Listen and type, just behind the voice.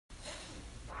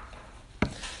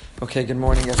Okay, good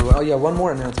morning, everyone. Oh, yeah, one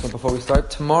more announcement before we start.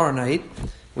 Tomorrow night,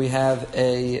 we have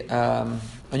a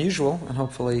unusual and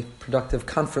hopefully productive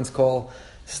conference call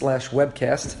 /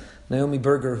 webcast. Naomi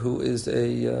Berger, who is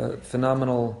a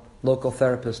phenomenal local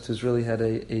therapist who's really had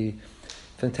a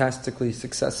fantastically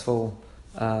successful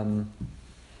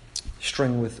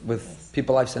string with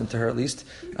people I've sent to her, at least.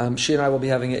 She and I will be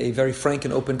having a very frank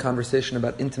and open conversation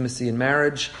about intimacy in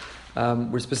marriage.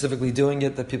 We're specifically doing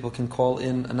it that people can call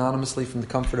in anonymously from the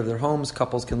comfort of their homes.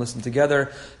 Couples can listen together.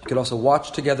 You could also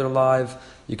watch together live.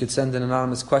 You could send in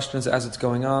anonymous questions as it's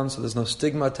going on, so there's no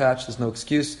stigma attached, there's no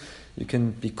excuse. You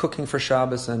can be cooking for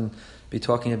Shabbos and be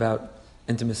talking about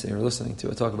intimacy or listening to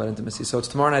it talk about intimacy. So it's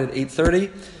tomorrow night at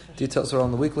 8:30. Details are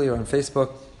on the weekly or on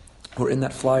Facebook or in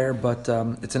that flyer, but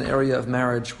it's an area of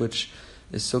marriage which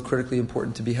is so critically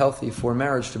important to be healthy, for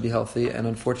marriage to be healthy, and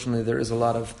unfortunately there is a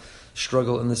lot of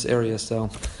struggle in this area. So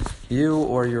you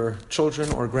or your children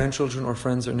or grandchildren or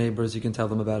friends or neighbors, you can tell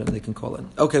them about it and they can call in.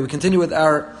 Okay, we continue with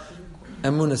our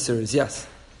Emunah series. Yes.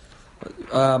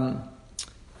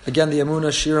 Again, the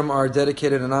Emunah Shirim are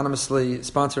dedicated anonymously,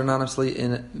 sponsored anonymously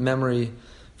in memory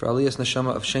for Aliyas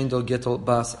Neshama of Shendel Gittel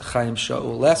Bas Chaim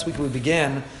Shaul. Last week we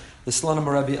began the Slonim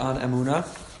Rebbe on Emunah.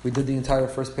 We did the entire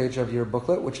first page of your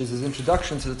booklet, which is his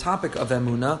introduction to the topic of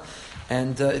Emunah.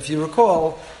 And if you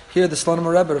recall, here the Slonim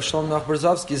Rebbe of Shalom Nach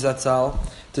Berzovsky Zatzal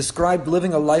described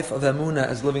living a life of Emunah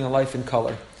as living a life in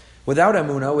color. Without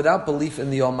Emunah, without belief in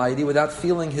the Almighty, without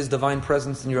feeling His divine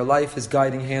presence in your life, His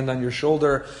guiding hand on your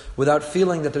shoulder, without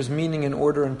feeling that there's meaning and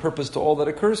order and purpose to all that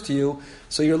occurs to you,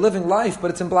 so you're living life,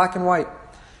 but it's in black and white.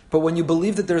 But when you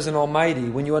believe that there's an Almighty,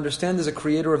 when you understand there's a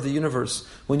creator of the universe,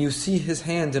 when you see His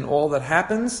hand in all that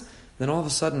happens, then all of a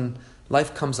sudden,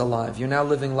 life comes alive. You're now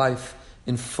living life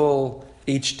in full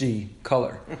HD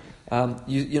color.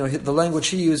 The language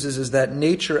he uses is that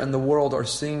nature and the world are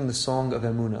singing the song of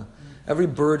Emunah. Every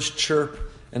bird's chirp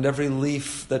and every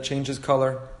leaf that changes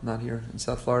color, not here in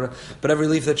South Florida, but every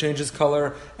leaf that changes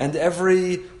color, and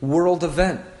every world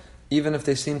event, even if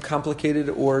they seem complicated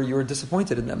or you're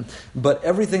disappointed in them. But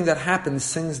everything that happens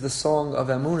sings the song of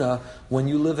Emunah when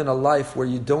you live in a life where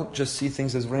you don't just see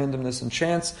things as randomness and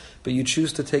chance, but you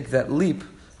choose to take that leap,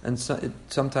 and it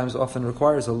sometimes often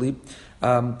requires a leap,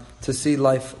 to see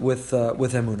life with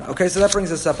Emunah. Okay, so that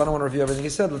brings us up. I don't want to review everything he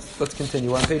said. Let's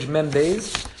continue. We're on page Mem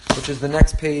Beis, which is the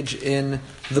next page in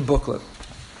the booklet.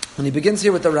 And he begins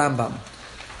here with the Rambam.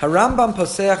 HaRambam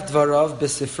poseach dvarav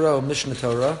b'sifro Mishnah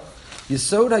Torah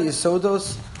Yisod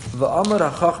HaYisodos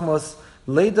v'amar HaChachmos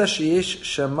leida sheyesh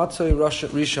shematzoi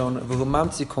rishon v'hu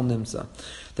mamtzi kol nimtza.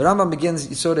 The Rambam begins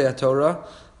Yisodei HaTorah.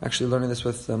 Actually learning this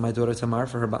with my daughter Tamar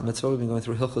for her bat mitzvah. We've been going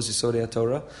through Hilchos Yisodei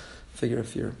HaTorah. Figure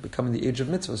if you're becoming the age of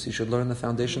mitzvahs, you should learn the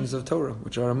foundations of Torah,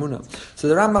 which are Emunah. So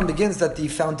the Rambam begins that the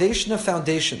foundation of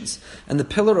foundations and the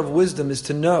pillar of wisdom is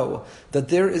to know that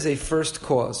there is a first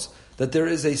cause, that there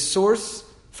is a source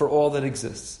for all that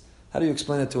exists. How do you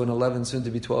explain it to an 11, soon to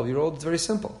be 12-year-old? It's very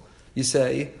simple. You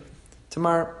say,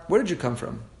 Tamar, where did you come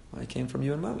from? I came from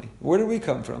you and Mommy. Where did we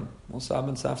come from? Well, Sab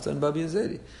and Safta and Babi and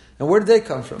Zaidi. And where did they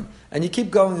come from? And you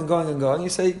keep going and going and going. You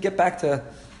say, get back to,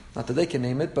 not that they can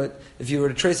name it, but if you were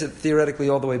to trace it theoretically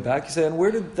all the way back, you say, and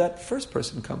where did that first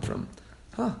person come from?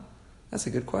 That's a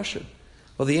good question.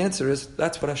 Well, the answer is,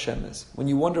 that's what Hashem is. When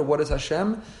you wonder what is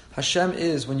Hashem, Hashem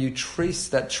is when you trace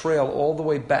that trail all the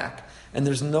way back, and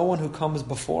there's no one who comes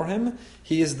before Him,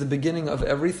 He is the beginning of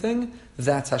everything,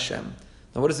 that's Hashem.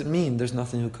 Now what does it mean, there's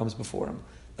nothing who comes before Him?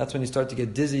 That's when you start to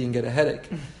get dizzy and get a headache.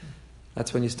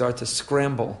 That's when you start to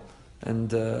scramble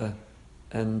and you're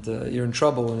in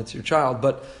trouble when it's your child.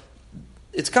 But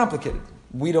it's complicated.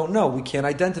 We don't know. We can't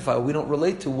identify. We don't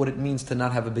relate to what it means to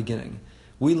not have a beginning.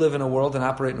 We live in a world and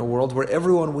operate in a world where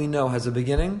everyone we know has a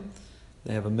beginning,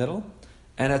 they have a middle,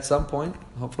 and at some point,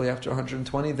 hopefully after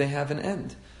 120, they have an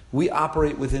end. We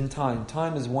operate within time.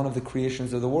 Time is one of the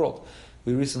creations of the world.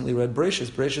 We recently read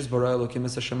Bereshis bara Elokim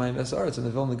es hashamayim v'haaretz, and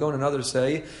the Vilna Gaon and others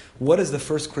say, what is the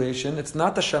first creation? It's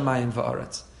not the shamayim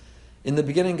v'haaretz. In the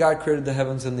beginning, God created the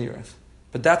heavens and the earth.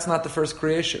 But that's not the first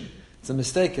creation. It's a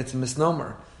mistake. It's a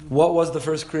misnomer. What was the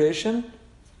first creation?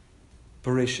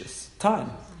 Bereshis.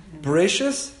 Time.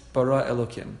 Bereshis bara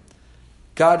Elokim.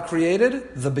 God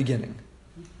created the beginning.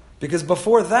 Because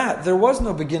before that, there was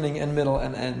no beginning and middle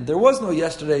and end. There was no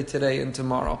yesterday, today, and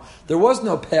tomorrow. There was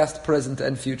no past, present,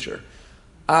 and future.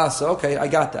 Okay, I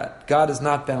got that. God is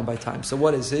not bound by time. So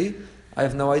what is He? I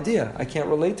have no idea. I can't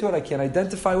relate to it. I can't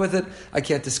identify with it. I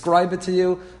can't describe it to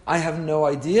you. I have no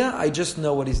idea. I just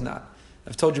know what He's not.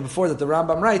 I've told you before that the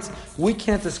Rambam writes, we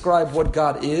can't describe what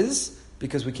God is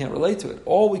because we can't relate to it.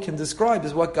 All we can describe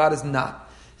is what God is not.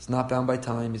 He's not bound by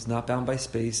time. He's not bound by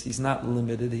space. He's not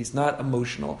limited. He's not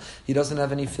emotional. He doesn't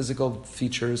have any physical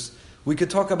features. We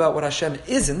could talk about what Hashem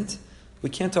isn't.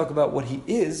 We can't talk about what He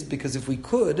is, because if we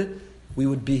could, we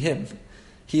would be Him.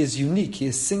 He is unique. He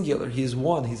is singular. He is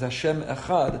one. He's Hashem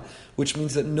Echad, which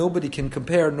means that nobody can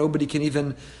compare, nobody can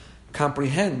even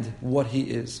comprehend what He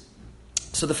is.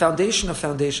 So the foundation of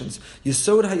foundations,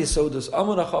 Yesod HaYesodos,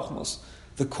 Amud HaChachmos,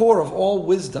 the core of all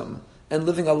wisdom and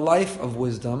living a life of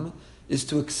wisdom is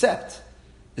to accept,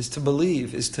 is to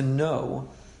believe, is to know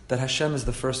that Hashem is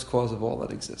the first cause of all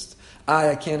that exists.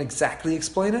 I can't exactly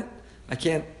explain it. I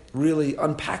can't really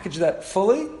unpackage that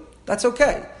fully. That's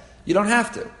okay. You don't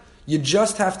have to. You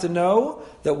just have to know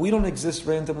that we don't exist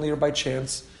randomly or by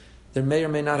chance. There may or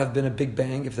may not have been a Big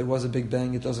Bang. If there was a Big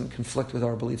Bang, it doesn't conflict with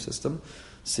our belief system.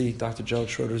 See Dr. Gerald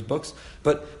Schroeder's books.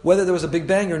 But whether there was a Big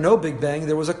Bang or no Big Bang,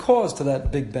 there was a cause to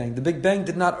that Big Bang. The Big Bang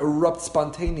did not erupt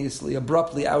spontaneously,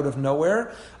 abruptly out of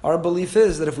nowhere. Our belief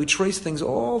is that if we trace things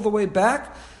all the way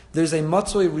back, there's a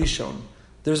Matzoi Rishon.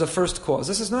 There's a first cause.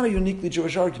 This is not a uniquely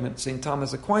Jewish argument. St.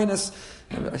 Thomas Aquinas,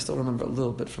 I still remember a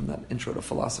little bit from that intro to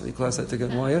philosophy class I took at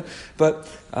Moya, but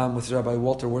with Rabbi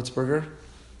Walter Wurzberger,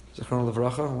 Zichrono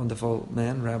Livracha, a wonderful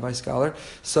man, rabbi, scholar.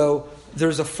 So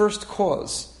there's a first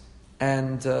cause,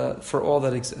 and for all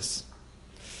that exists.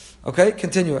 Okay,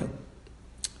 continuing.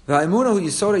 So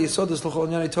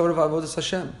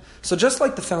just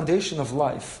like the foundation of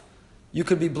life, you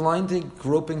could be blindly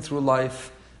groping through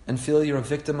life and feel you're a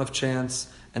victim of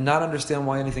chance and not understand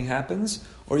why anything happens,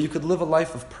 or you could live a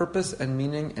life of purpose and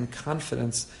meaning and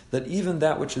confidence that even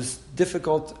that which is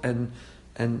difficult and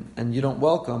you don't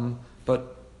welcome,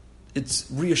 but it's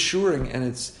reassuring and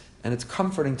it's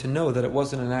comforting to know that it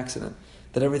wasn't an accident,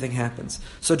 that everything happens.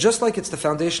 So just like it's the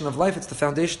foundation of life, it's the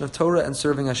foundation of Torah and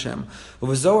serving Hashem. The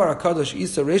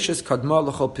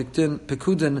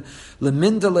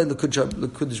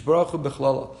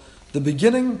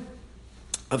beginning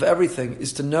of everything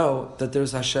is to know that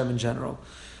there's Hashem in general.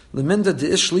 And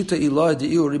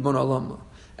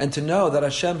to know that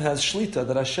Hashem has shlita,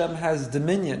 that Hashem has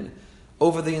dominion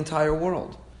over the entire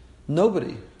world.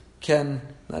 Nobody can,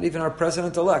 not even our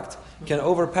president-elect, can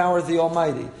overpower the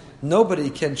Almighty. Nobody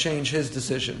can change His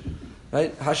decision.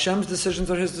 Right? Hashem's decisions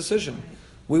are His decision.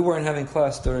 We weren't having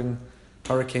class during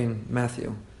Hurricane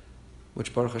Matthew,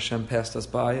 which Baruch Hashem passed us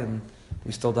by, and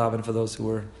we still daven for those who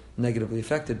were negatively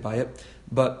affected by it.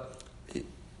 But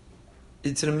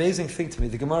it's an amazing thing to me.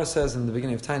 The Gemara says in the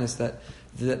beginning of Tainus that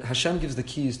Hashem gives the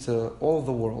keys to all of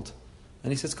the world.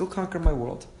 And He says, go conquer my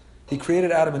world. He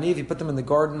created Adam and Eve, He put them in the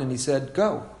garden, and He said,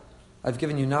 go. I've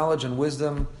given you knowledge and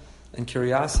wisdom and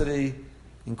curiosity,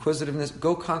 inquisitiveness.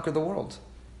 Go conquer the world.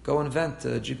 Go invent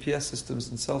GPS systems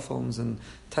and cell phones and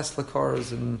Tesla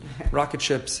cars and rocket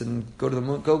ships and go to the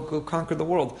moon. Go conquer the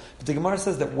world. But the Gemara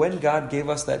says that when God gave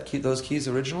us those keys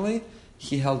originally,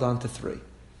 He held on to 3.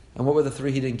 And what were the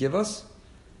 3 He didn't give us?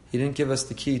 He didn't give us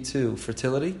the key to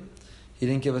fertility. He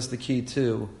didn't give us the key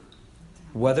to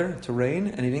weather, to rain.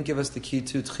 And He didn't give us the key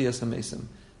to Tchias HaMesim,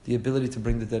 the ability to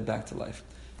bring the dead back to life.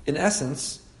 In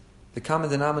essence, the common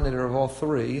denominator of all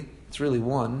 3, it's really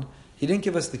one, He didn't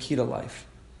give us the key to life.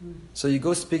 So you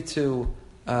go speak to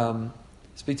an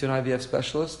IVF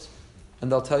specialist,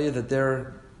 and they'll tell you that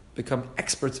they're become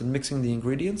experts in mixing the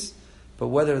ingredients, but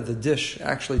whether the dish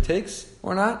actually takes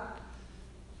or not,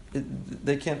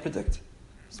 they can't predict.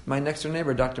 My next door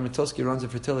neighbor, Dr. Matulsky, runs a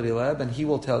fertility lab, and he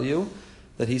will tell you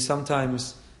that he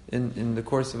sometimes, in the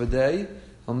course of a day,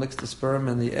 he'll mix the sperm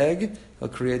and the egg, he'll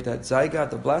create that zygote,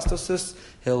 the blastocyst,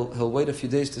 he'll wait a few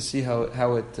days to see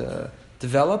how it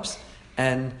develops,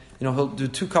 and he'll do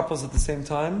 2 couples at the same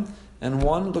time, and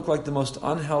one look like the most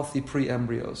unhealthy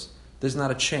pre-embryos. There's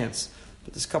not a chance.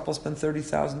 But this couple spent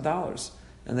 $30,000,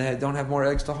 and they don't have more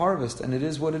eggs to harvest, and it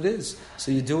is what it is.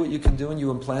 So you do what you can do, and you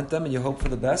implant them, and you hope for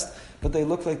the best, but they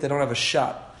look like they don't have a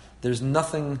shot. There's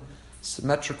nothing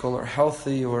symmetrical or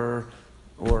healthy or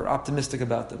optimistic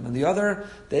about them. And the other,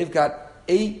 they've got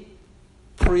 8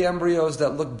 pre-embryos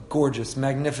that look gorgeous,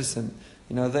 magnificent.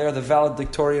 They are the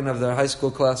valedictorian of their high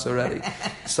school class already.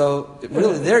 So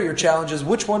really there your challenge is,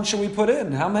 which one should we put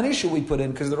in? How many should we put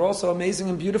in? Because they're all so amazing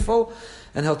and beautiful.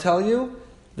 And he'll tell you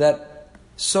that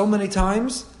so many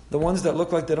times, the ones that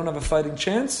look like they don't have a fighting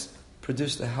chance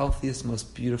produce the healthiest,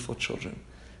 most beautiful children.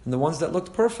 And the ones that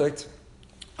looked perfect,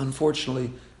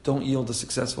 unfortunately, don't yield a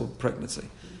successful pregnancy.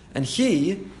 And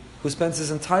he, who spends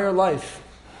his entire life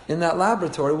in that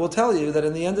laboratory, will tell you that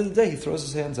in the end of the day, he throws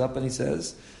his hands up and he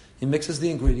says, he mixes the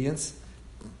ingredients,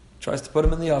 tries to put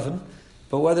them in the oven,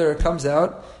 But whether it comes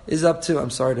out is up to, I'm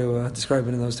sorry to describe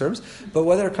it in those terms, but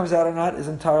whether it comes out or not is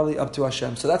entirely up to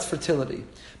Hashem. So that's fertility.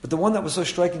 But the one that was so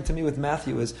striking to me with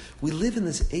Matthew is, we live in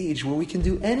this age where we can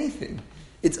do anything.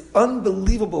 It's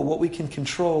unbelievable what we can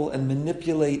control and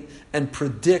manipulate and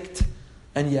predict,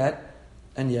 and yet,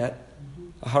 a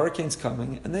hurricane's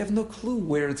coming, and they have no clue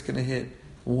where it's going to hit,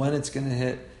 when it's going to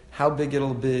hit, how big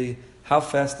it'll be, how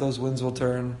fast those winds will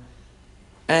turn.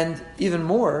 And even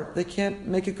more, they can't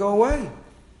make it go away.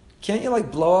 Can't you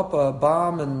blow up a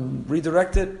bomb and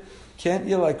redirect it? Can't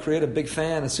you create a big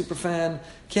fan, a super fan?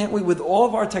 Can't we, with all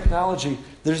of our technology,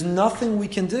 there's nothing we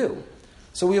can do.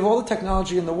 So we have all the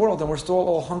technology in the world, and we're still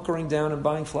all hunkering down and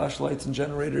buying flashlights and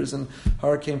generators and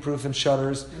hurricane-proof and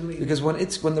shutters. Because when the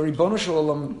Ribono Shel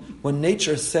Olam, when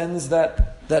nature sends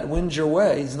that wind your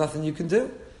way, there's nothing you can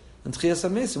do. And Tchias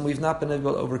HaMesim, we've not been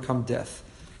able to overcome death.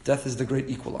 Death is the great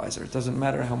equalizer. It doesn't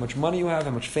matter how much money you have,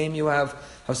 how much fame you have,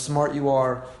 how smart you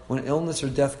are. When illness or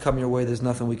death come your way, there's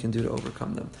nothing we can do to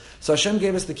overcome them. So Hashem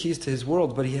gave us the keys to His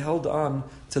world, but He held on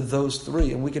to those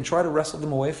three. And we can try to wrestle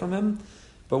them away from Him,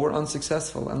 but we're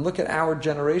unsuccessful. And look at our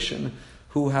generation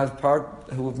who have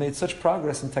made such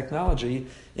progress in technology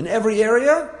in every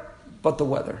area but the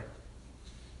weather.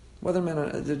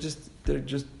 Weathermen, they're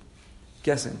just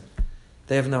guessing.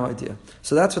 They have no idea.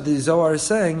 So that's what the Zohar is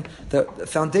saying. The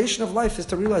foundation of life is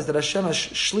to realize that Hashem has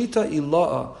shlita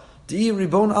ila'a, di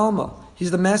ribon alma.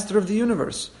 He's the master of the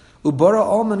universe. Ubara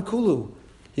alman kulu.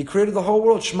 He created the whole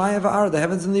world. Shmaya va'ar, the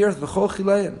heavens and the earth. V'chol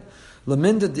chilein.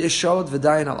 Laminda d'ishalot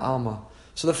v'dayin al alma.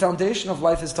 So the foundation of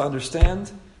life is to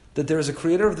understand that there is a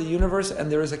creator of the universe and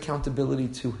there is accountability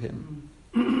to Him.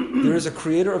 There is a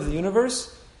creator of the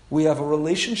universe. We have a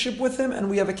relationship with Him and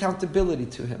we have accountability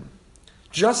to Him.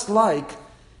 Just like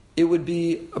it would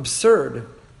be absurd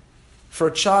for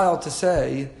a child to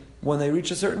say, when they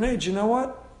reach a certain age, you know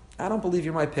what? I don't believe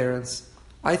you're my parents.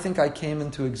 I think I came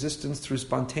into existence through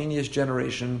spontaneous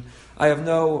generation. I have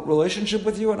no relationship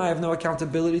with you and I have no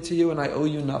accountability to you and I owe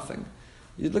you nothing.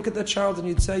 You'd look at that child and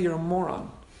you'd say, you're a moron.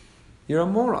 You're a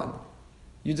moron.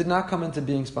 You did not come into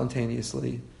being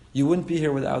spontaneously. You wouldn't be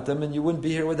here without them, and you wouldn't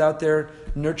be here without their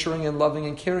nurturing and loving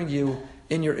and caring you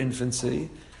in your infancy.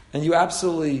 And you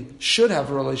absolutely should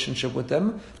have a relationship with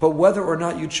them, but whether or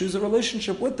not you choose a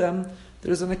relationship with them,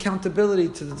 there's an accountability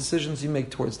to the decisions you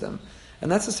make towards them. And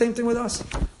that's the same thing with us.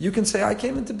 You can say, I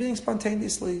came into being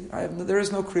spontaneously. There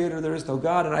is no creator, there is no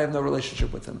God, and I have no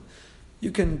relationship with Him.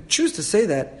 You can choose to say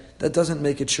that. That doesn't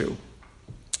make it true.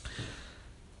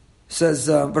 Says,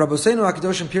 Rabbeinu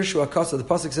HaKadosh in Pirshu HaKasa, the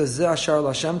pasuk says, Ze ashar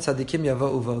l'Hashem tzadikim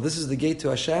yavo uvo. This is the gate to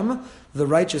Hashem, the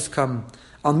righteous come.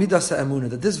 Al midas ha'emunah.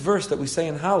 That this verse that we say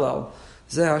in Hallel,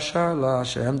 Ze ashar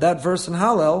l'Hashem, that verse in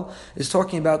Hallel is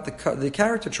talking about the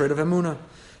character trait of emunah.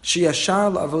 She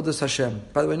ashar l'avodas Hashem.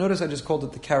 By the way, notice I just called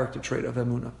it the character trait of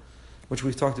emunah, which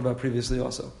we've talked about previously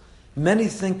also. Many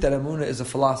think that emunah is a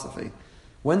philosophy.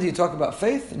 When do you talk about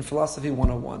faith? In Philosophy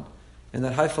 101. In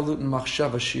that Highfalutin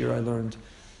Machshava shir I learned.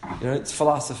 It's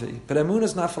philosophy. But emunah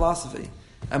is not philosophy.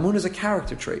 Emunah is a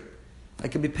character trait. I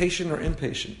can be patient or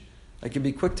impatient. I can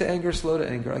be quick to anger, slow to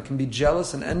anger. I can be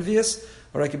jealous and envious,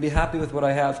 or I can be happy with what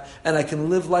I have. And I can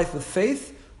live life with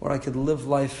faith, or I can live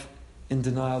life in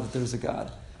denial that there's a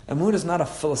God. Emunah is not a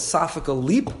philosophical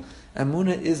leap.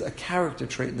 Emunah is a character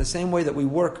trait. In the same way that we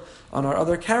work on our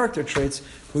other character traits,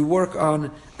 we work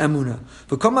on emunah.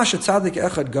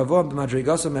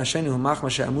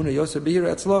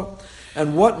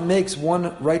 And what makes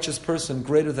one righteous person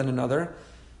greater than another?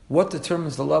 What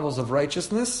determines the levels of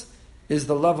righteousness is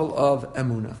the level of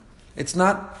emunah. It's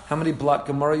not how many blat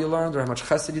gemara you learned, or how much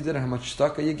chesed you did, or how much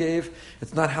tzedakah you gave.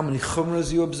 It's not how many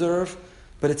chumras you observe,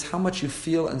 but it's how much you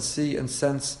feel and see and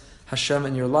sense Hashem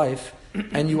in your life,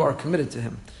 and you are committed to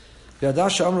Him. Habakkuk,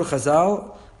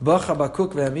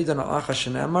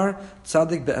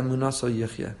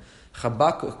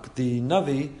 the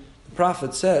Navi, the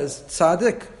prophet says,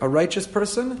 Tzaddik, a righteous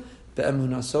person,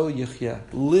 be'emunaso yichya,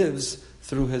 lives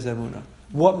through his emunah.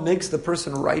 What makes the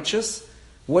person righteous?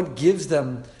 What gives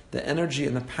them the energy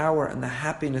and the power and the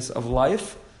happiness of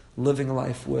life? Living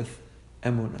life with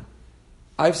emunah.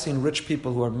 I've seen rich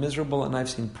people who are miserable, and I've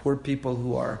seen poor people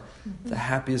who are the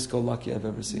happiest go lucky I've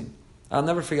ever seen. I'll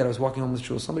never forget, I was walking home with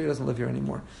shul. Somebody who doesn't live here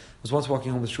anymore. I was once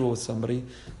walking home with shul with somebody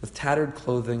with tattered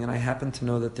clothing, and I happened to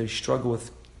know that they struggle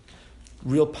with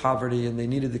real poverty and they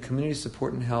needed the community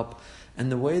support and help.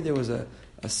 And the way there was a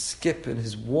skip in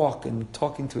his walk and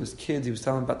talking to his kids, he was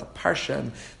telling about the parsha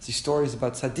and these stories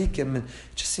about tzaddikim, and it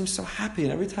just seems so happy.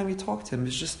 And every time you talk to him,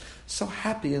 he's just so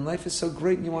happy, and life is so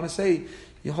great. And you want to say,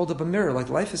 you hold up a mirror, like,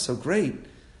 life is so great.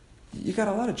 You got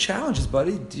a lot of challenges,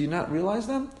 buddy. Do you not realize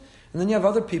them? And then you have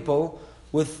other people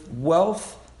with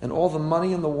wealth and all the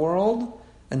money in the world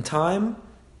and time,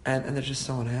 and they're just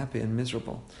so unhappy and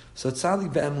miserable. So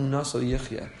tzaddik be'emunaso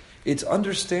yichya. It's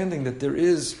understanding that there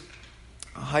is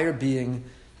a higher being.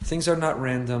 Things are not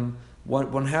random.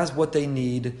 One has what they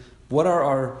need. What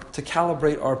are to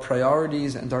calibrate our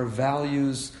priorities and our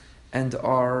values and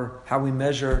how we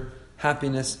measure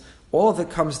happiness. All of it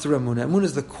comes through emunah. Emunah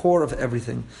is the core of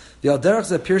everything. The alderach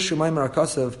ze pirshu ma'amar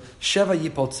akasav sheva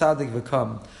yipol tzaddik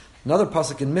v'kam. Another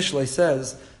pasuk in Mishlei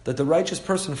says that the righteous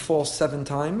person falls 7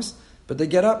 times, but they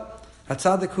get up.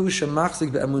 Hatzadik hu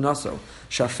shemachzik be'emunaso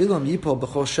shafilam yipol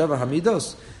b'chol sheva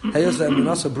hamidos heyos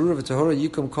ve'emunaso brura v'tehora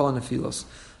yikum kol nefilos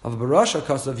of barasha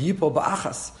akasav yipol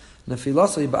ba'achas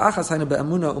nefiloso yiba'achas hainu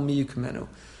be'emunah umi yikmenu.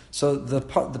 So the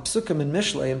psukim in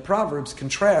Mishlei and Proverbs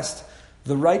contrast.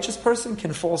 The righteous person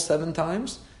can fall 7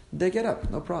 times, they get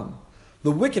up, no problem. The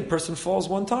wicked person falls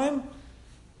 1 time,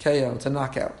 KO, it's a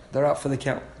knockout. They're out for the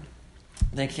count.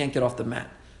 They can't get off the mat.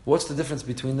 What's the difference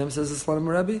between them, says the Slonim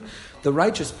Rebbe? The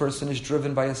righteous person is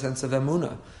driven by a sense of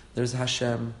emunah. There's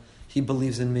Hashem, He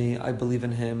believes in me, I believe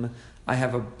in Him, I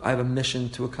have a mission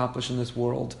to accomplish in this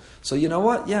world. So you know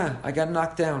what? Yeah, I got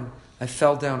knocked down. I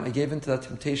fell down. I gave into that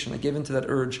temptation. I gave into that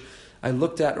urge. I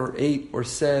looked at or ate or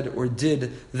said or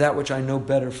did that which I know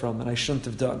better from and I shouldn't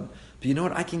have done. But you know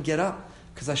what? I can get up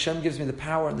because Hashem gives me the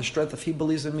power and the strength. If He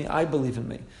believes in me, I believe in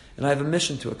me. And I have a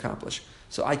mission to accomplish.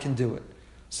 So I can do it.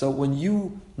 So when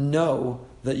you know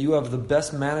that you have the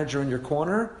best manager in your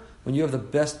corner, when you have the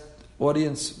best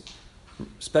audience,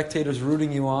 spectators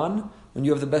rooting you on, when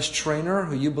you have the best trainer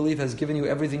who you believe has given you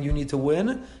everything you need to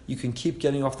win, you can keep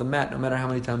getting off the mat no matter how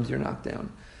many times you're knocked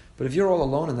down. But if you're all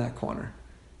alone in that corner,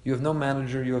 you have no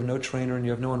manager, you have no trainer, and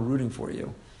you have no one rooting for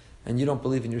you, and you don't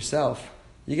believe in yourself,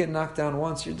 you get knocked down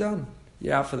once, you're done.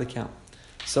 You're out for the count.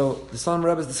 So the Slonim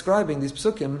Rebbe is describing these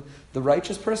psukim. The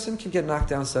righteous person can get knocked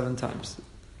down 7 times.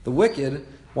 The wicked,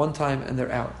 1 time, and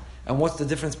they're out. And what's the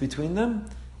difference between them?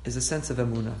 Is a sense of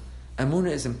emunah.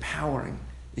 Emunah is empowering.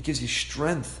 It gives you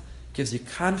strength, gives you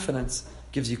confidence,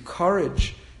 gives you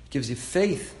courage, gives you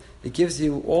faith. It gives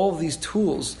you all these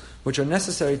tools which are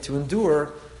necessary to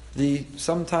endure the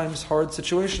sometimes hard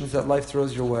situations that life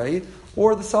throws your way,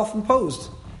 or the self-imposed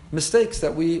mistakes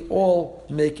that we all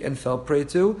make and fell prey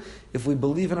to. If we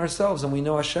believe in ourselves and we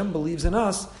know Hashem believes in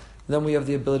us, then we have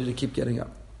the ability to keep getting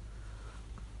up.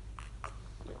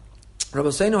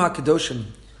 Rabbeinu HaKadoshim,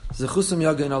 Zechusam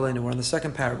Yagain Aleinu, we're in the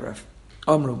 2nd paragraph.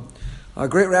 Amru, our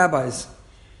great rabbis,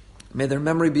 may their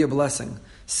memory be a blessing,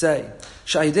 say,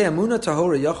 Sha'idei Emunah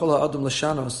Tahora Yachol Ha'adam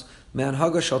L'shanos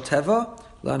Me'anhaga Shal Teva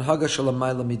L'anhaga Shal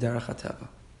Amayla Miderech HaTeva.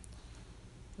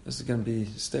 This is going to be,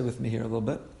 stay with me here a little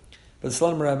bit. But the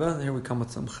Slonim Rebbe, here we come with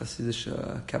some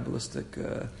Hasidic,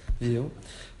 Kabbalistic view.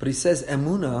 But he says,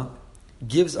 Emunah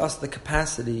gives us the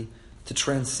capacity to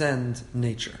transcend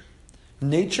nature.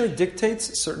 Nature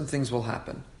dictates certain things will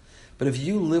happen. But if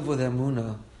you live with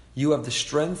Emunah, you have the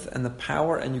strength and the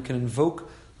power, and you can invoke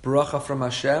bracha from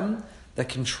Hashem that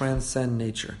can transcend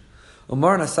nature.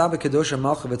 Umar Nasaba Kedosha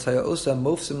Malcha V'Taya Osa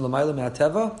Mofsim L'Mayla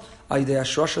Me'ateva Aydei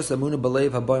Ashroshas Emunah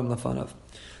B'Leiv Habayim Lafanav.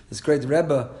 This great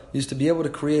Rebbe used to be able to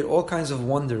create all kinds of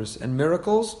wonders and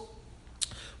miracles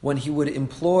when he would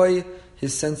employ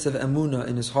his sense of emunah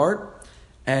in his heart,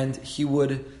 and he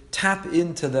would tap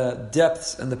into the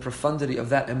depths and the profundity of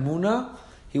that emunah.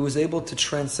 He was able to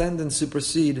transcend and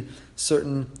supersede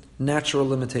certain natural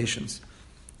limitations.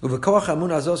 Uv'koach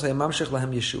emunah azos hayamamshech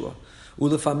lahem Yeshua.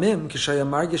 Ulefamim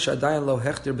kishayamargish adayan lo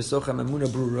hechtir b'sochem emunah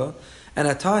brura. And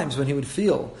at times when he would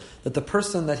feel that the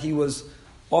person that he was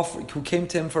offering, who came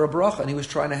to him for a bracha and he was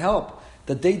trying to help,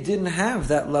 that they didn't have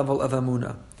that level of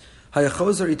emunah.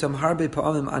 Hayachozer itam harbe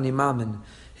pa'amim animamin.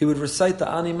 He would recite the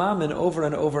animamin over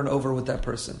and over and over with that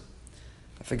person.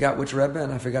 I forgot which Rebbe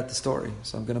and I forgot the story,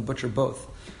 so I'm going to butcher both.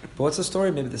 But what's the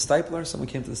story? Maybe the Stipler. Someone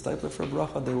came to the Stipler for a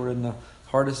bracha. They were in the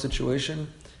hardest situation.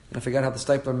 And I forgot how the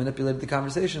Stipler manipulated the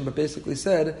conversation, but basically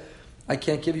said, I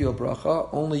can't give you a bracha,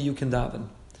 only you can daven.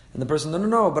 And the person,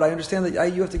 no, but I understand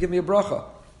that you have to give me a bracha.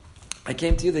 I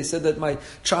came to you, they said that my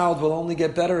child will only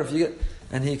get better if you get...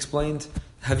 And he explained,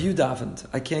 have you davened?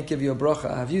 I can't give you a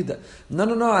bracha. Have you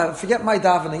No, forget my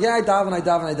davening. Yeah, I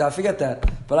daven. Forget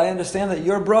that. But I understand that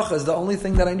your bracha is the only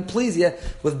thing that I need. Please, yeah,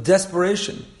 with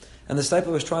desperation. And the Stipler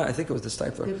was trying, I think it was the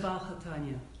Stipler. The Baal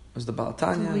HaTanya. It was the Baal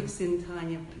HaTanya. 2 weeks in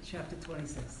Tanya, chapter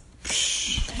 26.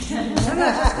 No, just because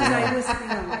I was,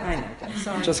 I know.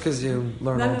 Sorry. Just because you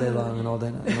learn all day long and all day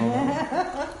and all day.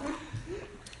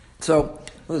 So,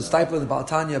 the Stipler, the Baal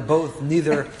HaTanya, both,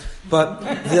 neither. But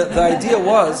the idea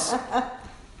was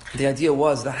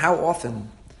that how often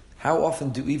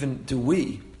do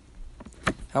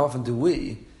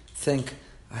we think,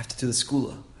 I have to do the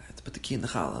skula, I have to put the key in the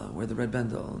challah, wear the red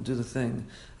bendel, and do the thing.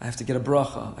 I have to get a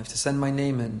bracha. I have to send my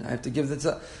name in. I have to give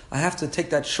the. I have to take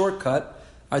that shortcut.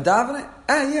 I daven.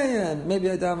 Yeah. Maybe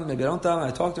I daven. Maybe I don't daven.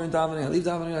 I talk during davening. I leave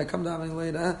davening. I come davening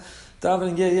late.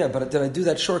 Davening. Yeah. But did I do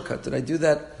that shortcut? Did I do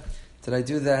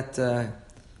that?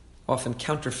 Often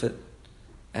counterfeit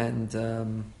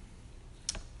and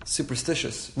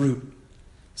superstitious route.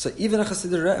 So even a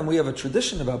Chassidus, and we have a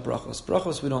tradition about brachos.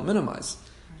 Brachos we don't minimize.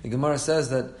 The Gemara says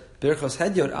that Birchos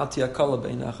Hedyot al tiyakala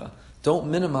beinacha. Don't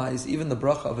minimize even the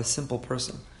bracha of a simple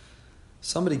person.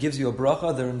 Somebody gives you a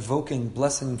bracha, they're invoking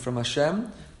blessing from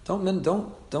Hashem.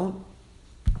 Don't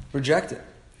reject it.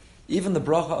 Even the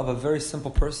bracha of a very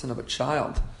simple person, of a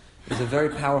child, is a very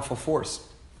powerful force.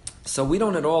 So we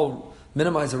don't at all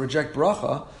minimize or reject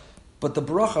bracha, but the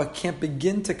bracha can't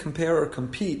begin to compare or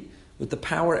compete with the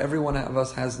power every one of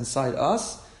us has inside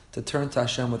us to turn to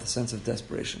Hashem with a sense of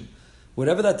desperation.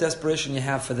 Whatever that desperation you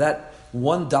have for that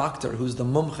one doctor who's the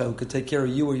mumche who could take care of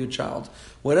you or your child,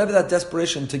 whatever that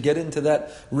desperation to get into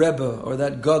that Rebbe or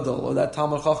that Gadol or that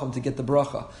Talmid Chacham to get the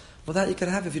bracha, well, that you could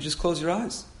have if you just close your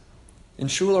eyes. In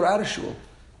shul or out of shul.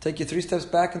 Take you 3 steps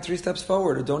back and 3 steps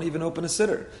forward, or don't even open a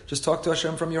siddur. Just talk to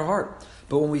Hashem from your heart.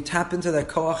 But when we tap into that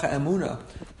koach ha'emunah,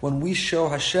 when we show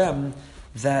Hashem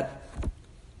that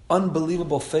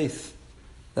unbelievable faith,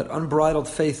 that unbridled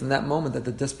faith in that moment, that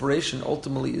the desperation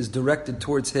ultimately is directed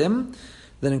towards Him,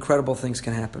 then incredible things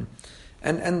can happen.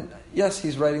 And yes,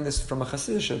 he's writing this from a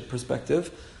Chassidish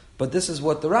perspective, but this is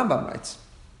what the Rambam writes.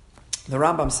 The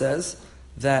Rambam says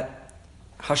that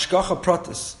hashgacha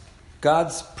pratis,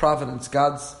 God's providence,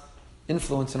 God's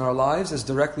influence in our lives is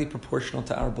directly proportional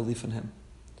to our belief in Him.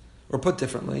 Or put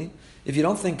differently, if you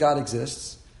don't think God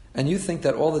exists, and you think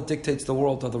that all that dictates the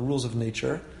world are the rules of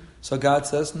nature, so God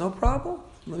says, no problem.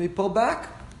 Let me pull back.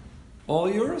 All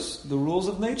yours, the rules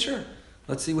of nature.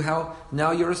 Let's see how,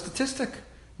 now you're a statistic.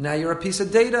 Now you're a piece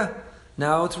of data.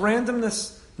 Now it's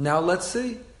randomness. Now let's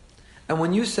see. And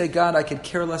when you say, God, I could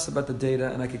care less about the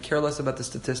data and I could care less about the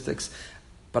statistics,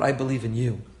 but I believe in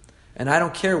you. And I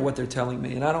don't care what they're telling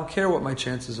me and I don't care what my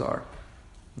chances are.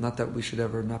 Not that we should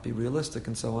ever not be realistic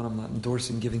and so on. I'm not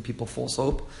endorsing giving people false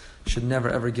hope. Should never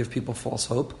ever give people false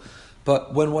hope.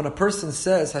 But when a person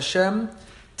says, Hashem,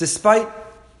 despite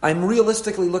I'm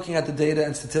realistically looking at the data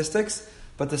and statistics,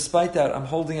 but despite that, I'm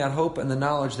holding out hope and the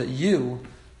knowledge that you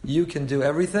can do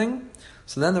everything.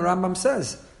 So then the Rambam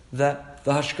says that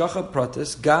the hashgacha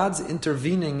pratis, God's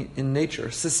intervening in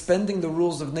nature, suspending the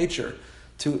rules of nature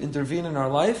to intervene in our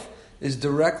life, is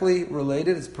directly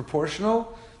related, it's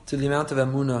proportional to the amount of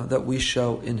emunah that we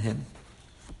show in Him.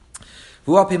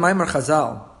 V'u'api Maimar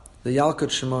Chazal, the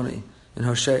Yalkut Shimoni in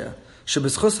Hosea,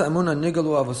 Shebizchus ha'emunah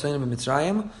nigalu avoseinu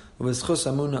b'Mitzrayim, u'bizchus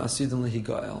ha'emunah asidun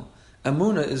lehigael.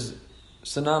 Emunah is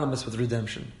synonymous with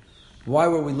redemption. Why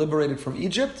were we liberated from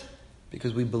Egypt?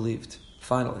 Because we believed.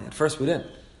 Finally. At first we didn't.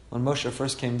 When Moshe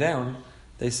first came down,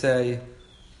 they say,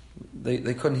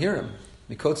 they couldn't hear him.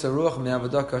 Mikotza ruach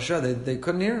me'avadah kasha, they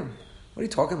couldn't hear him. What are you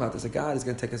talking about? There's a God who's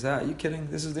going to take us out. Are you kidding?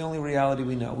 This is the only reality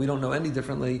we know. We don't know any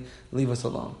differently. Leave us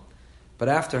alone. But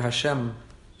after Hashem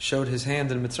showed His hand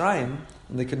in Mitzrayim,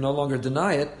 and they could no longer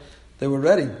deny it, they were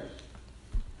ready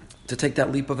to take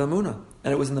that leap of emunah.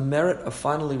 And it was in the merit of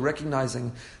finally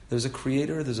recognizing there's a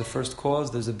creator, there's a first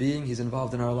cause, there's a being, He's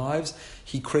involved in our lives.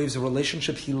 He craves a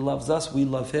relationship, He loves us, we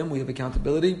love Him, we have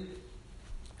accountability.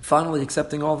 Finally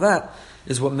accepting all that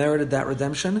is what merited that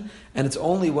redemption. And it's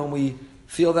only when we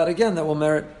feel that again that will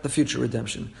merit the future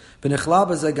redemption. This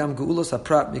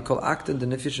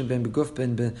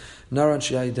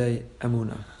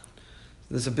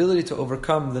ability to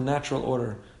overcome the natural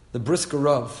order, the Brisker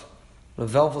Rav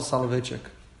Velvel Soloveitchik.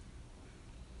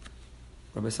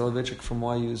 Rabbi Soloveitchik from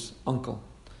YU's uncle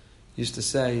used to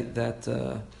say that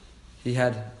he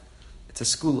had, it's a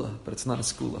skula, but it's not a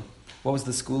skula. What was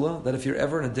the skula? That if you're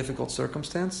ever in a difficult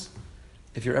circumstance,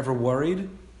 if you're ever worried,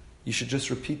 you should just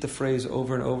repeat the phrase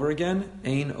over and over again,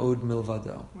 Ein od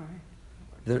milvado. Right.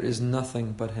 There is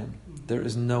nothing but Him. There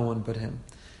is no one but Him.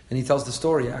 And he tells the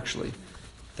story, actually,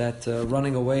 that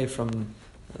running away from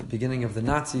the beginning of the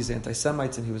Nazis, the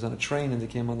anti-Semites, and he was on a train, and they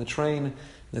came on the train, and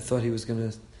they thought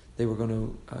they were going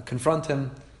to confront him,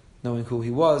 knowing who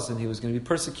he was, and he was going to be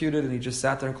persecuted, and he just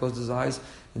sat there and closed his eyes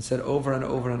and said over and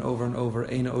over and over and over,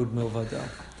 Ein od milvado.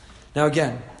 Now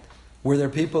again, were there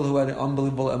people who had an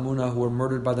unbelievable emunah who were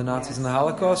murdered by the Nazis in the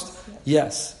Holocaust?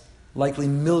 Yes. Likely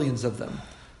millions of them.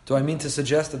 Do I mean to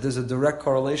suggest that there's a direct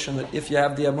correlation that if you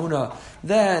have the emunah,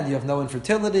 then you have no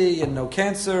infertility and no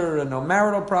cancer and no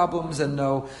marital problems and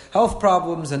no health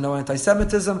problems and no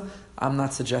anti-Semitism? I'm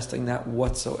not suggesting that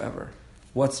whatsoever.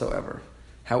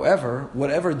 However,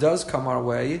 whatever does come our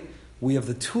way, we have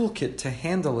the toolkit to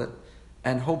handle it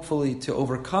and hopefully to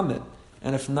overcome it.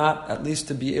 And if not, at least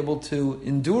to be able to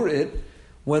endure it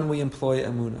when we employ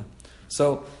emunah.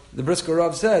 So the Brisker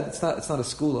Rav said it's not a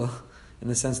skula in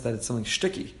the sense that it's something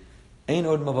shticky. Ein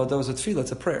od mavado is a tefillah,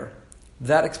 it's a prayer.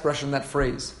 That expression, that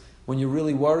phrase, when you're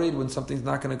really worried, when something's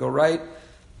not going to go right,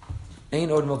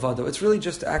 ein od mavado. It's really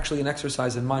just actually an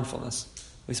exercise in mindfulness.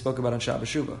 We spoke about on Shabbat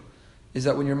Shuvah. Is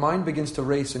that when your mind begins to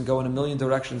race and go in a million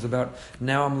directions about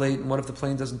now I'm late and what if the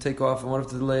plane doesn't take off and what if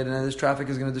it's delayed and this traffic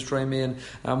is going to destroy me and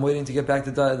I'm waiting to get back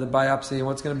to the biopsy and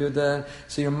what's going to be with that.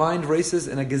 So your mind races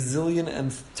in a gazillion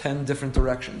and 10 different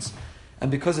directions. And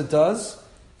because it does,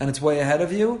 and it's way ahead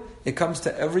of you, it comes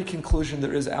to every conclusion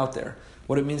there is out there.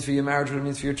 What it means for your marriage, what it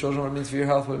means for your children, what it means for your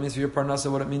health, what it means for your parnasa,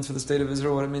 what it means for the state of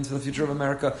Israel, what it means for the future of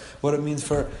America, what it means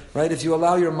for, right? If you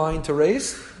allow your mind to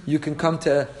race, you can come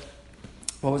to,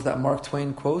 what was that Mark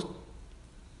Twain quote?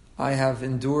 I have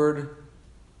endured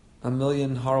a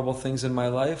million horrible things in my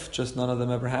life, just none of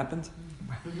them ever happened.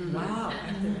 Wow.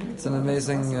 It's an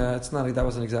amazing, it's not, that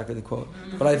wasn't exactly the quote.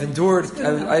 But I've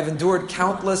endured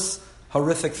countless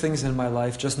horrific things in my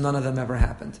life, just none of them ever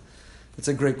happened. It's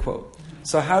a great quote.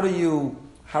 So how do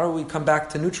we come back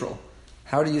to neutral?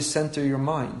 How do you center your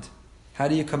mind? How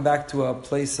do you come back to a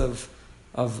place of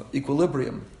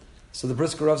equilibrium? So the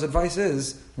Brisker Rav's advice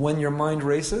is, when your mind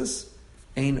races,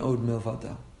 ein od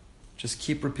milvado. Just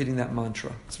keep repeating that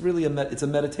mantra. It's really it's a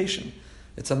meditation.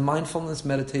 It's a mindfulness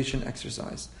meditation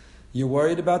exercise. You're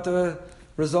worried about the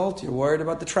result, you're worried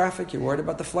about the traffic, you're worried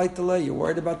about the flight delay, you're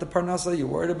worried about the parnasa, you're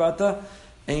worried about the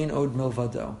ein od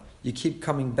milvado. You keep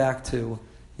coming back to,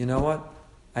 you know what?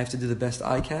 I have to do the best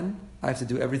I can. I have to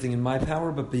do everything in my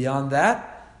power, but beyond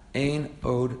that, ein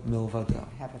od milvado.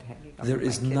 There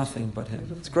is nothing but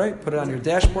him. It's great. Put it on your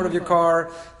dashboard of your car,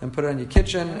 and put it on your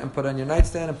kitchen, and put it on your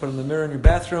nightstand, and put it in the mirror in your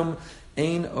bathroom.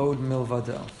 Ein od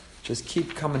milvado. Just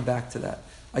keep coming back to that.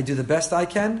 I do the best I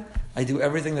can. I do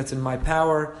everything that's in my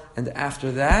power, and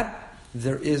after that,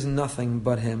 there is nothing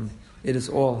but him. It is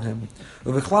all him.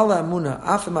 We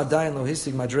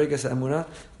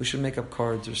should make up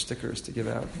cards or stickers to give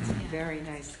out. Very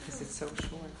nice because it's so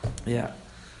short. Yeah.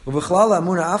 And even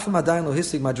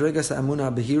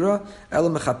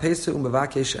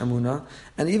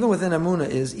within Emunah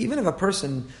is, even if a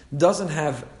person doesn't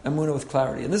have Emunah with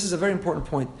clarity, and this is a very important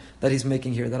point that he's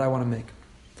making here that I want to make.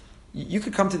 You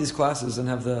could come to these classes and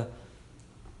have the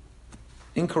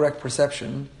incorrect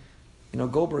perception. You know,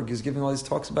 Goldberg is giving all these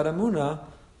talks about Emunah.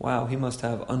 Wow, he must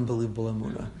have unbelievable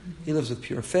Emunah. He lives with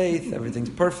pure faith, everything's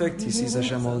perfect, he sees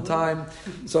Hashem all the time.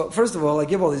 So, first of all, I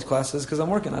give all these classes because I'm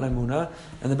working on Emunah,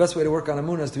 and the best way to work on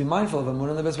Emunah is to be mindful of Emunah,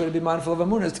 and the best way to be mindful of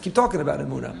Emunah is to keep talking about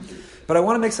Emunah. But I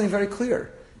want to make something very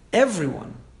clear.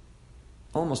 Everyone,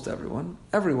 almost everyone,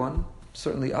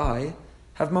 certainly I,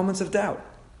 have moments of doubt.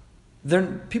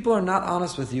 People are not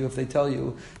honest with you if they tell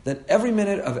you that every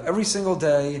minute of every single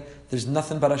day, there's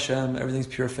nothing but Hashem, everything's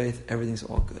pure faith, everything's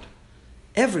all good.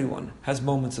 Everyone has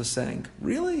moments of saying,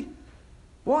 really?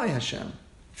 Why, Hashem?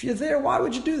 If you're there, why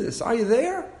would you do this? Are you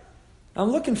there?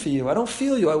 I'm looking for you. I don't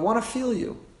feel you. I want to feel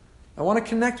you. I want to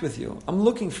connect with you. I'm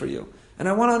looking for you. And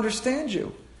I want to understand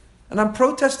you. And I'm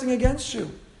protesting against you.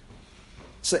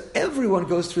 So everyone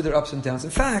goes through their ups and downs.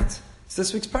 In fact, it's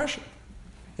this week's parsha.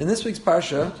 In this week's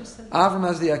parsha, Avram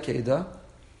has the Akedah.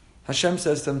 Hashem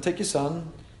says to him, take your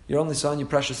son, your only son, your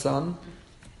precious son.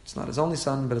 It's not his only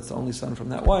son, but it's the only son from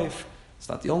that wife. It's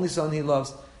not the only son he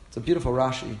loves. It's a beautiful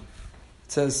Rashi. It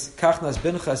says, Kachnas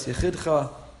binchas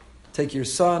yechidcha, take your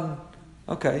son.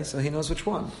 Okay, so he knows which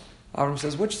one. Avram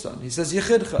says, which son? He says,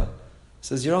 yechidcha. He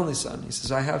says, your only son. He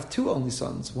says, I have two only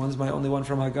sons. One's my only one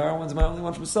from Hagar, one's my only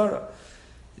one from Sarah.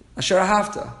 Asher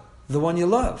ahavta, the one you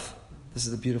love. This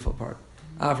is the beautiful part.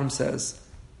 Avram says,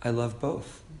 I love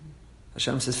both.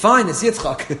 Hashem says, fine, it's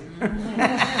Yitzchak.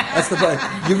 That's the point.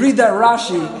 You read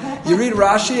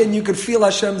Rashi, and you could feel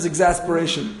Hashem's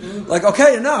exasperation. Like,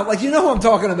 okay, enough. Like, you know who I'm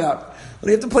talking about. Well,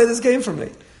 you have to play this game for me.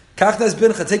 Kachnas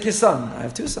bincha, take your son. I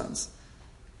have two sons.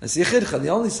 As Yechidcha, the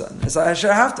only son. As Asher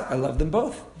Havta, I love them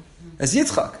both. As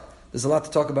Yitzchak. There's a lot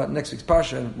to talk about in next week's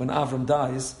parsha when Avram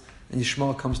dies and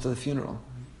Yishmael comes to the funeral.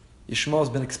 Yishmael's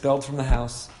been expelled from the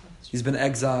house. He's been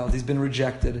exiled. He's been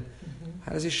rejected.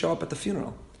 How does he show up at the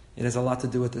funeral? It has a lot to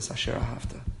do with this Asher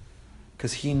Ahavta.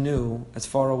 Because he knew, as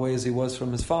far away as he was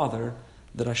from his father,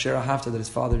 that Asher Ahavta, that his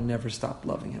father never stopped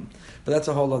loving him. But that's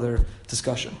a whole other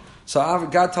discussion. So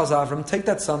God tells Avram, take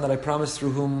that son that I promised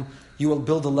through whom you will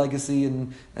build a legacy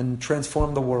and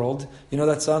transform the world. You know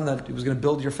that son that was going to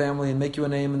build your family and make you a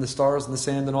name in the stars and the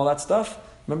sand and all that stuff?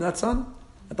 Remember that son?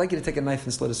 I'd like you to take a knife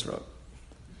and slit his throat.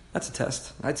 That's a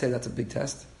test. I'd say that's a big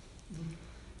test.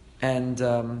 And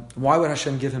why would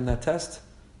Hashem give him that test?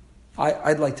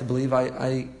 I'd like to believe,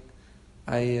 I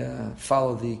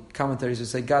follow the commentaries who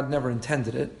say God never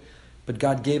intended it, but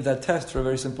God gave that test for a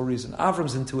very simple reason.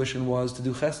 Avram's intuition was to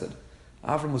do chesed.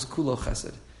 Avram was kulo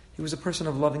chesed. He was a person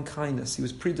of loving kindness. He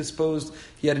was predisposed.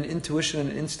 He had an intuition and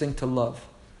an instinct to love.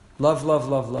 Love, love,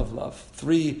 love, love, love.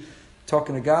 3,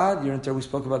 talking to God. We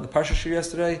spoke about the Parsha Shir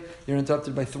yesterday. You're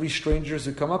interrupted by 3 strangers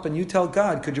who come up, and you tell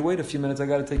God, could you wait a few minutes? I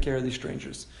got to take care of these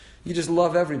strangers. You just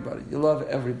love everybody. You love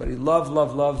everybody. Love,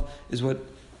 love, love is what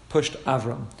pushed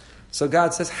Avram. So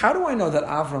God says, how do I know that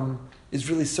Avram is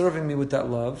really serving me with that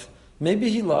love? Maybe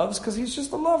he loves because he's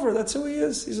just a lover. That's who he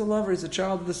is. He's a lover. He's a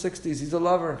child of the 60s. He's a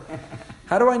lover.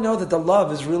 How do I know that the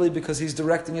love is really because he's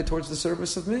directing it towards the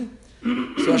service of me?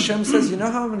 So Hashem says, you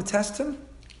know how I'm going to test him?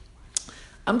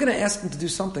 I'm going to ask him to do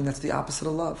something that's the opposite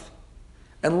of love.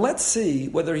 And let's see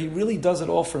whether he really does it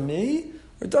all for me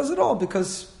or does it all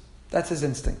because that's his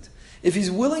instinct. If he's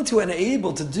willing to and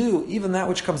able to do even that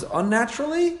which comes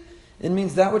unnaturally, it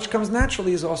means that which comes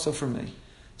naturally is also for me.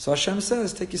 So Hashem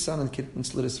says, take your son and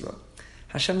slit his throat.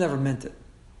 Hashem never meant it.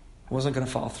 He wasn't going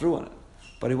to follow through on it.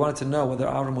 But he wanted to know whether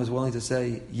Avram was willing to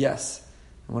say yes.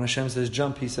 And when Hashem says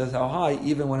jump, he says how high,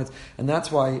 even when it's... And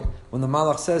that's why when the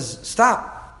Malach says,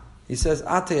 stop, he says,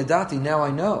 Ate Adati, now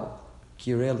I know,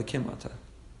 Kirei Elokim ata,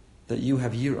 that you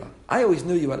have Yira. I always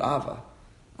knew you had Ava.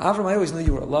 Avram, I always knew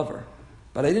you were a lover.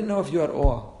 But I didn't know if you had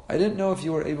awe. I didn't know if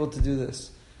you were able to do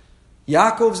this.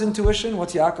 Yaakov's intuition,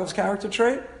 what's Yaakov's character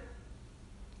trait?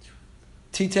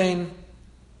 Titain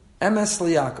Emes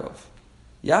Yaakov.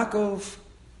 Yaakov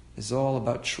is all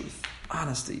about truth,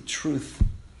 honesty, truth.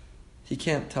 He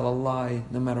can't tell a lie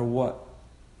no matter what.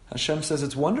 Hashem says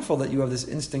it's wonderful that you have this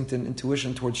instinct and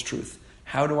intuition towards truth.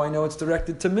 How do I know it's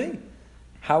directed to me?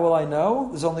 How will I know?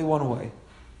 There's only one way.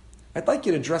 I'd like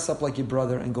you to dress up like your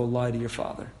brother and go lie to your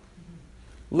father.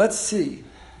 Let's see.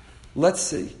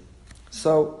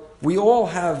 So we're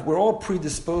all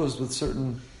predisposed with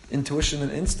certain intuition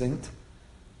and instinct,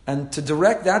 and to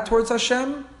direct that towards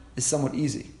Hashem is somewhat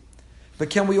easy. But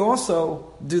can we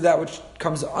also do that which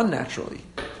comes unnaturally,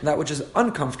 that which is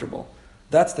uncomfortable?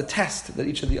 That's the test that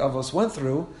each of the Avos went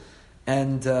through,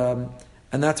 and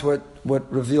that's what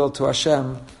revealed to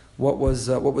Hashem what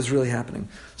was really happening.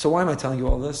 So why am I telling you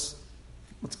all this?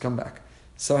 Let's come back.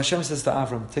 So Hashem says to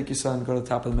Avram, take your son, go to the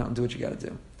top of the mountain, do what you got to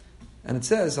do. And it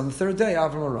says, on the 3rd day,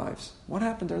 Avram arrives. What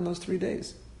happened during those 3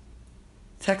 days?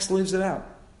 Text leaves it out.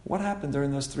 What happened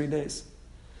during those 3 days?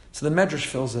 So the Medrash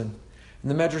fills in. And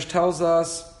the Medrash tells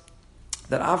us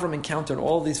that Avram encountered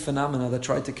all these phenomena that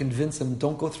tried to convince him,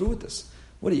 don't go through with this.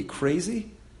 What are you,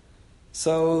 crazy?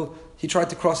 So he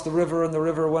tried to cross the river, and the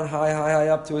river went high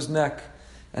up to his neck.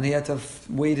 And he had to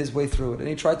wade his way through it. And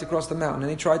he tried to cross the mountain,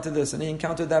 and he tried to this, and he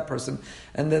encountered that person.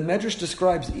 And the Medrash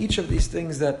describes each of these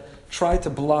things that try to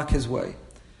block his way.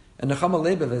 And Nechama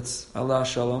Leibovitz, Allah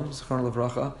Shalom, Zechron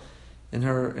Levracha, in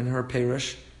her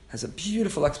Perush, has a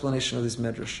beautiful explanation of this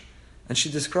Medrash. And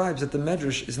she describes that the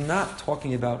Medrash is not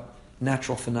talking about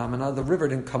natural phenomena. The river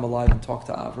didn't come alive and talk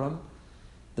to Avram.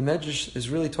 The Medrash is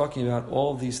really talking about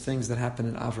all these things that happen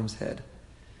in Avram's head.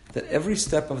 That every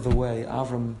step of the way,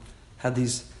 Avram had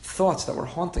these thoughts that were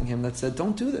haunting him that said,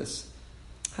 don't do this.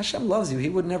 Hashem loves you. He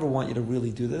would never want you to really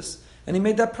do this. And he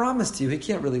made that promise to you. He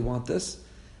can't really want this.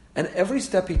 And every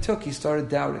step he took, he started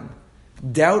doubting.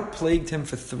 Doubt plagued him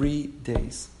for 3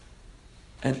 days.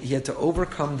 And he had to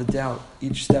overcome the doubt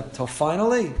each step till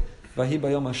finally, Vahi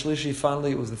Bayom HaShlishi,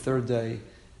 finally it was the 3rd day,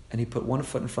 and he put one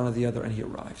foot in front of the other and he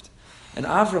arrived. And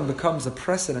Avram becomes a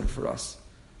precedent for us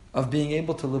of being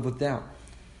able to live with doubt.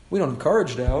 We don't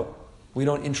encourage doubt. We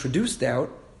don't introduce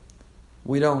doubt.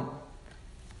 We don't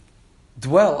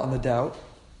dwell on the doubt,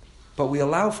 but we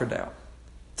allow for doubt.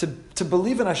 To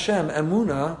believe in Hashem,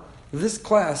 Emunah, this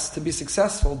class, to be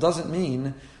successful doesn't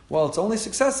mean, well, it's only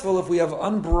successful if we have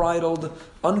unbridled,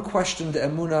 unquestioned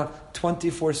Emunah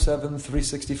 24/7,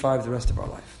 365 the rest of our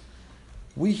life.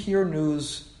 We hear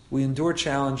news, we endure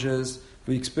challenges,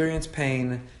 we experience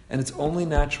pain, and it's only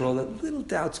natural that little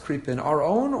doubts creep in, our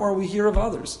own or we hear of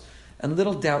others. And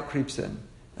little doubt creeps in.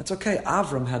 That's okay.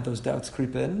 Avram had those doubts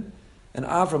creep in. And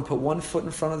Avram put one foot in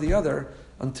front of the other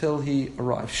until he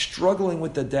arrived. Struggling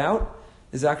with the doubt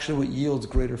is actually what yields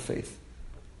greater faith.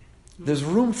 There's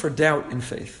room for doubt in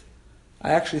faith.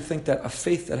 I actually think that a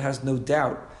faith that has no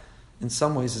doubt, in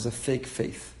some ways, is a fake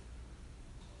faith.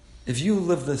 If you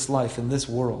live this life in this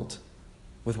world,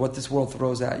 with what this world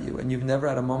throws at you, and you've never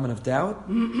had a moment of doubt,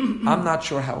 I'm not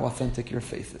sure how authentic your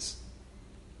faith is.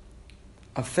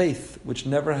 A faith which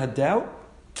never had doubt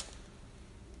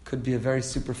could be a very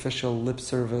superficial, lip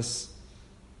service,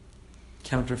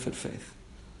 counterfeit faith.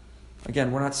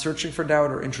 Again, we're not searching for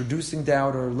doubt or introducing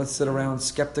doubt or let's sit around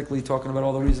skeptically talking about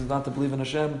all the reasons not to believe in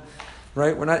Hashem.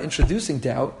 Right? We're not introducing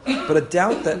doubt, but a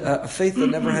doubt that a faith that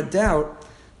never had doubt,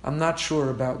 I'm not sure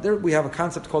about. There we have a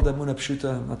concept called Emunah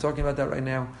Pshuta. I'm not talking about that right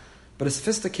now. But a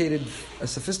sophisticated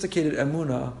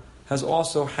Emunah has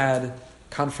also had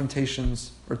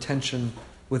confrontations or tension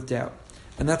with doubt.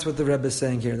 And that's what the Rebbe is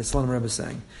saying here, the Slonim Rebbe is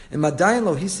saying. In Madayan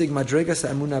lo hisig madregas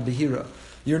emunah behira.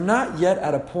 You're not yet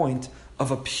at a point of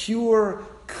a pure,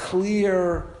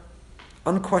 clear,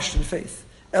 unquestioned faith.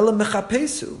 Ela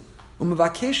mechapesu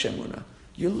umevakesh emunah.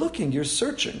 You're looking, you're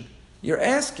searching, you're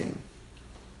asking,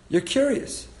 you're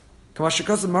curious.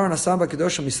 Kamashikasav maran asamba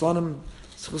kedoshim islanim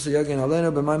tzchus yagin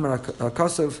alenu b'maimar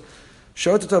hakasav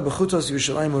shotato b'chutos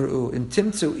Yerushalayim u'ru in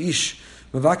timtzu ish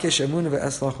mevakesh emunah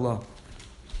ve'eslach la.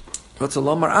 He's going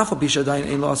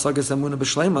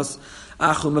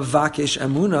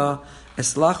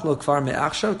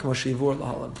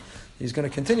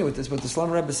to continue with this. What the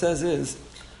Slonim Rebbe says is,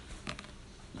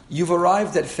 you've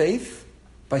arrived at faith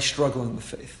by struggling with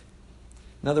faith.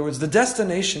 In other words, the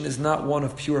destination is not one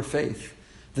of pure faith.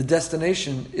 The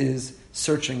destination is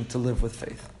searching to live with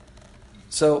faith.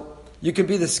 So, you could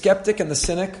be the skeptic and the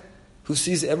cynic who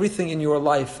sees everything in your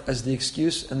life as the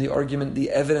excuse and the argument,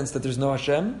 the evidence that there's no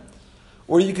Hashem.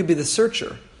 Or you could be the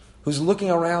searcher who's looking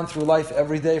around through life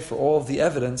every day for all of the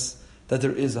evidence that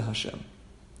there is a Hashem.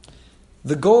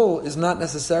 The goal is not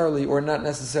necessarily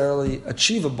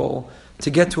achievable to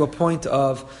get to a point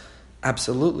of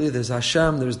absolutely there's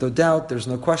Hashem, there's no doubt, there's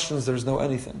no questions, there's no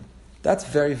anything. That's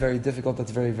very, very difficult,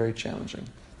 that's very, very challenging.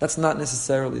 That's not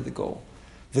necessarily the goal.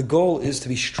 The goal is to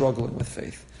be struggling with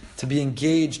faith, to be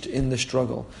engaged in the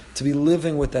struggle, to be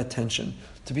living with that tension,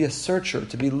 to be a searcher,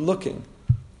 to be looking,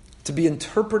 to be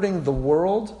interpreting the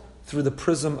world through the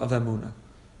prism of Emunah.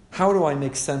 How do I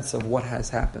make sense of what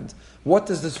has happened? What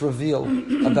does this reveal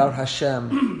about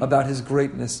Hashem, about His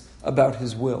greatness, about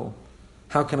His will?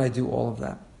 How can I do all of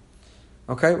that?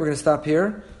 Okay, we're going to stop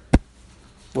here.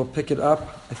 We'll pick it up.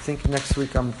 I think next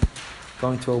week I'm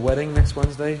going to a wedding next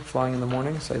Wednesday, flying in the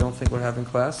morning, so I don't think we're having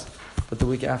class. But the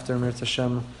week after, Mir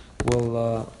Hashem,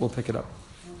 we'll pick it up.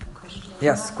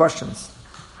 Yes, questions?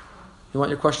 You want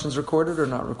your questions recorded or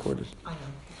not recorded? I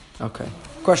don't. Okay.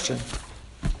 Question?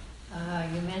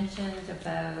 You mentioned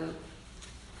about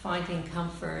finding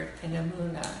comfort in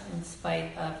Emunah in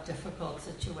spite of difficult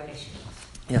situations.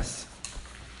 Yes.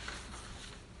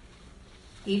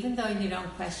 Even though you don't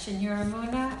question your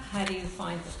Emunah, how do you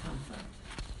find the comfort?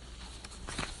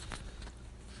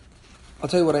 I'll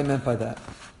tell you what I meant by that.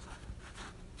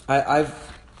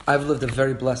 I've lived a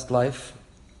very blessed life.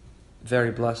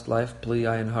 Very blessed life. Bli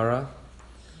ayin hara.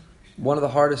 One of the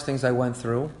hardest things I went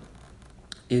through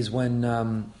is when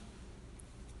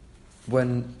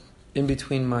in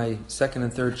between my second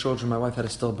and third children, my wife had a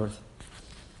stillbirth.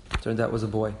 Turned out it was a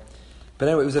boy. But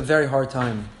anyway, it was a very hard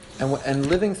time. And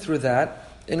living through that,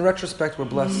 in retrospect, we're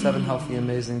blessed, 7 healthy,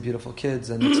 amazing, beautiful kids,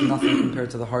 and it's nothing compared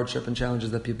to the hardship and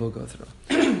challenges that people go through.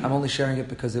 I'm only sharing it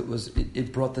because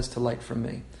it brought this to light for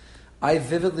me. I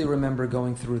vividly remember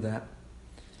going through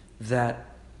that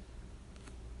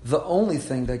the only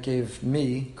thing that gave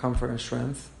me comfort and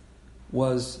strength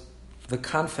was the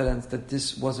confidence that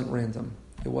this wasn't random.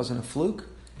 It wasn't a fluke,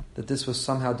 that this was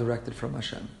somehow directed from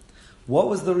Hashem. What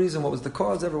was the reason? What was the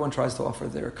cause? Everyone tries to offer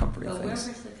their comforting things.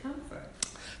 Where was the comfort?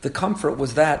 The comfort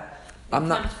was that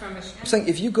I'm saying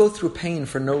if you go through pain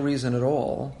for no reason at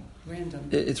all,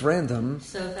 it's random.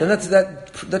 So then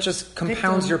that just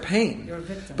compounds your pain. You're a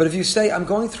victim. But if you say I'm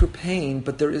going through pain,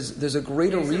 but there's a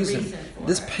greater reason.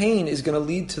 This pain is going to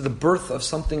lead to the birth of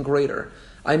something greater.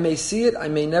 I may see it, I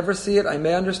may never see it, I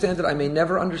may understand it, I may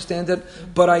never understand it,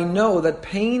 but I know that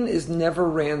pain is never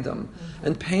random,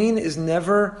 and pain is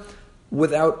never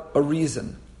without a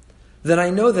reason. Then I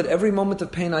know that every moment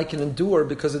of pain I can endure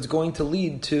because it's going to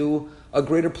lead to a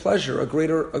greater pleasure, a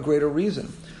greater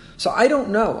reason. So I don't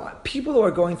know. People who are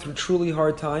going through truly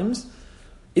hard times,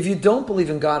 if you don't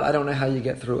believe in God, I don't know how you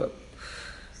get through it.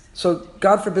 So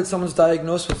God forbid someone's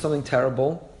diagnosed with something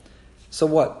terrible. So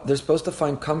what? They're supposed to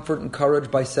find comfort and courage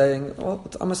by saying, well,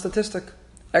 I'm a statistic.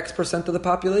 X% of the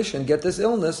population get this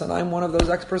illness, and I'm one of those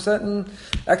X%, and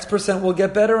X% will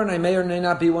get better, and I may or may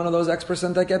not be one of those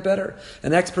X% that get better.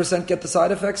 And X% get the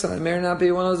side effects, and I may or not be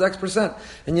one of those X%.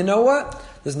 And you know what?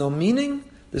 There's no meaning,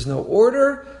 there's no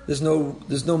order, there's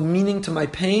no meaning to my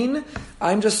pain.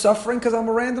 I'm just suffering because I'm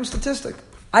a random statistic.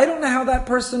 I don't know how that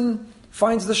person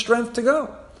finds the strength to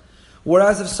go.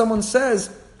 Whereas if someone says,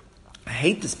 I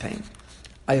hate this pain,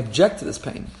 I object to this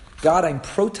pain, God, I'm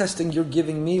protesting you're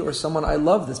giving me or someone I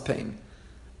love this pain.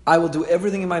 I will do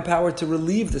everything in my power to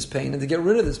relieve this pain and to get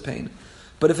rid of this pain.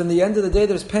 But if in the end of the day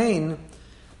there's pain,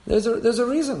 there's a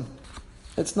reason.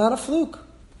 It's not a fluke.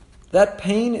 That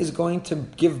pain is going to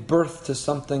give birth to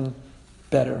something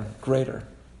better, greater.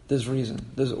 There's reason.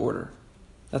 There's order.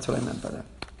 That's what I meant by that.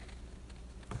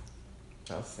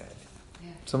 Well said.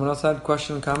 Someone else had a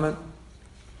question, comment?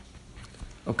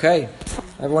 Okay.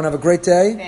 Everyone have a great day.